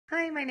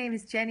Hi, my name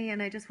is Jenny,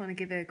 and I just want to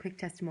give a quick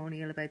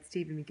testimonial about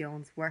Stephen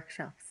McGeown's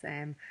workshops.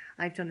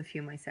 I've done a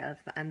few myself,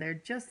 and they're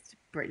just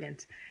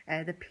brilliant.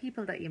 The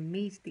people that you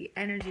meet, the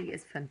energy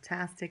is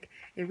fantastic.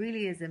 It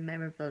really is a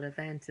memorable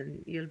event,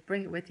 and you'll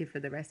bring it with you for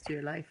the rest of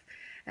your life.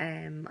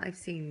 I've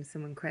seen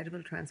some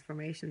incredible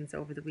transformations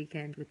over the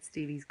weekend with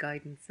Stevie's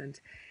guidance, and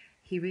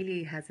he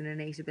really has an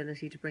innate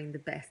ability to bring the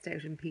best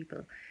out in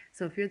people.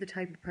 So if you're the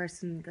type of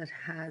person that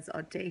has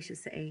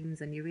audacious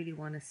aims and you really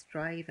want to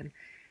strive and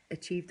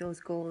achieve those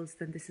goals,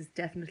 then this is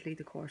definitely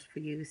the course for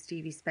you.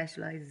 Stevie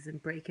specializes in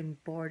breaking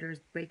borders,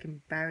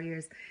 breaking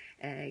barriers,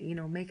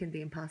 making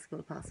the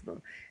impossible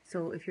possible.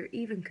 So if you're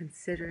even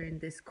considering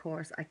this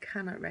course, I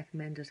cannot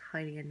recommend it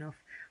highly enough.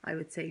 I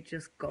would say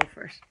just go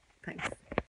for it. Thanks.